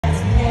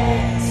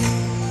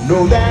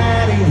know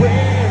that ain't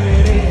where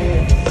it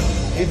is.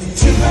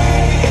 It's 2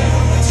 a.m.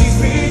 when she's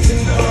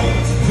reaching home.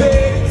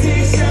 Faded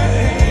t-shirt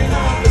and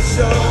off the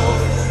show.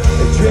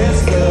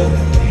 Dressed up,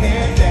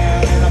 hand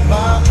down, and I'm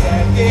up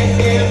that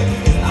as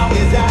long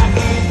as I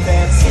hit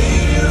that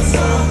sweet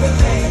something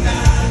late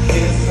night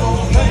kiss on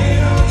a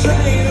plane or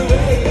train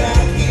away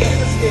back in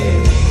the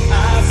state.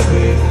 I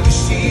swear,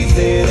 she's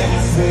there,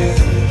 that's where,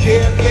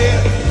 yeah,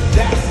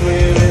 that's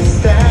where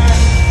it's at.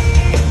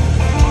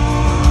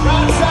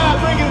 Right side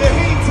bringing the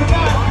heat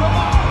tonight, come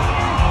on.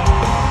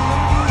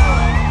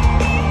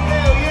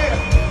 Hell yeah.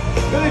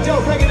 Billy Joe,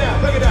 break it down,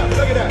 break it down,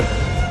 break it down.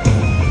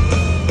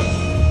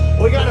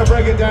 We gotta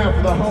break it down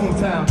for the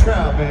hometown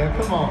crowd, man.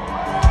 Come on.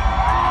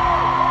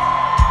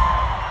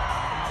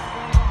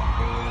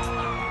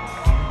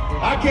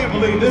 I can't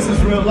believe this is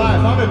real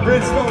life. I'm at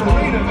Bridgestone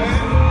Arena,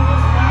 man.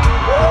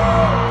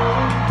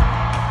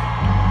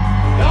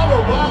 Y'all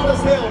were wild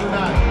as hell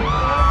tonight.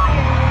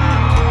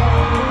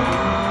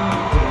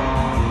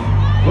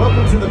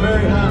 Welcome to the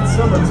Very Hot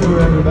Summer Tour,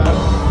 everybody.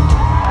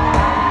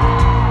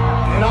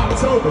 In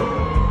October.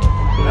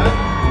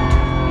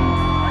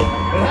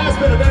 It has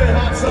been a very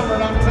hot summer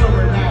in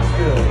October in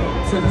Nashville,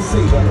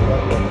 Tennessee, by the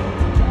way.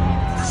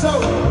 So,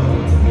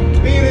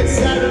 being it's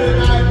Saturday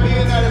night,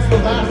 being that it's the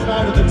last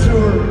night of the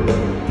tour,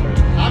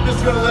 I'm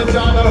just gonna let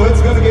y'all know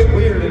it's gonna get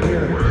weird in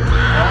here.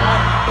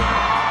 Alright?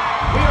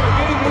 We are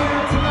getting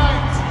weird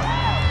tonight.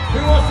 Who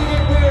wants to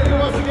get weird? Who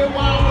wants to get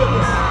wild with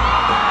us?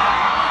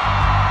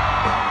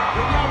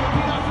 Can y'all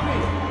repeat after me?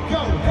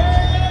 Go.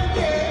 Hell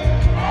yeah!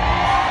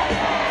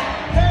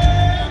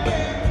 Hell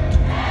yeah!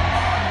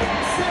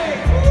 Say,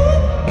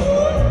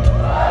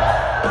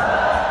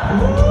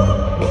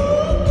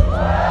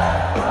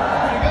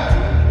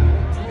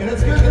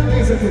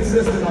 are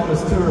consistent on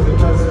this tour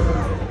because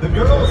the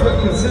girls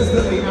have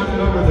consistently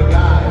outnumbered the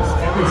guys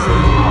every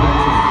single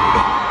night.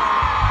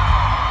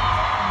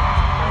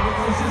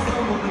 It's just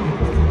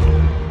unbelievable.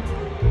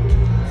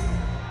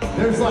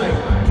 There's like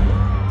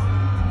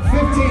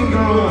 15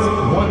 girls,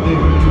 1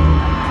 dude.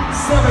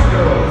 7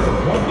 girls,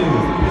 1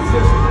 dude. It's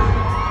just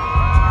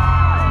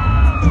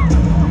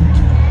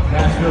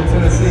Nashville,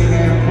 Tennessee,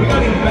 man. We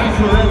got even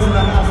bachelorettes in the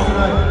house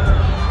tonight.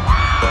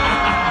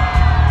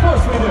 Of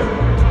course we do.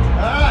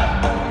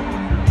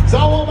 So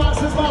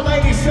since my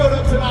ladies showed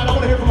up tonight, I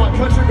want to hear from my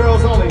country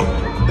girls only.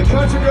 The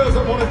country girls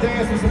that want to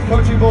dance with some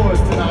country boys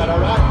tonight, all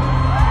right?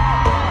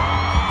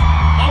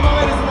 All my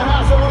ladies in the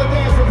house that want to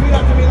dance, repeat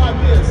after me like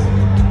this.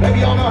 Maybe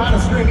y'all know how to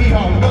string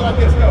yeehaw. We'll go like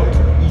this, go.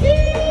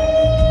 Yeehaw!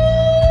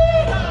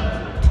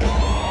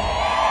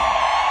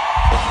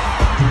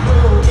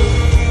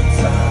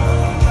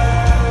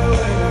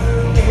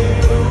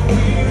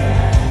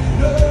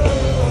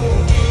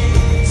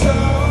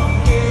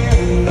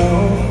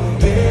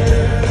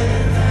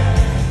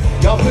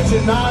 Put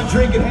your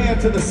non-drinking hand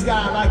to the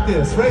sky like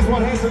this. Raise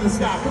one hand to the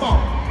sky. Come on.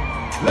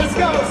 Let's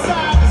go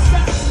side to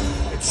side.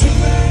 2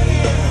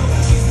 a.m.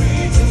 she's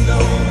reaching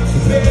on.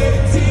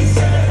 Faded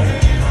t-shirt.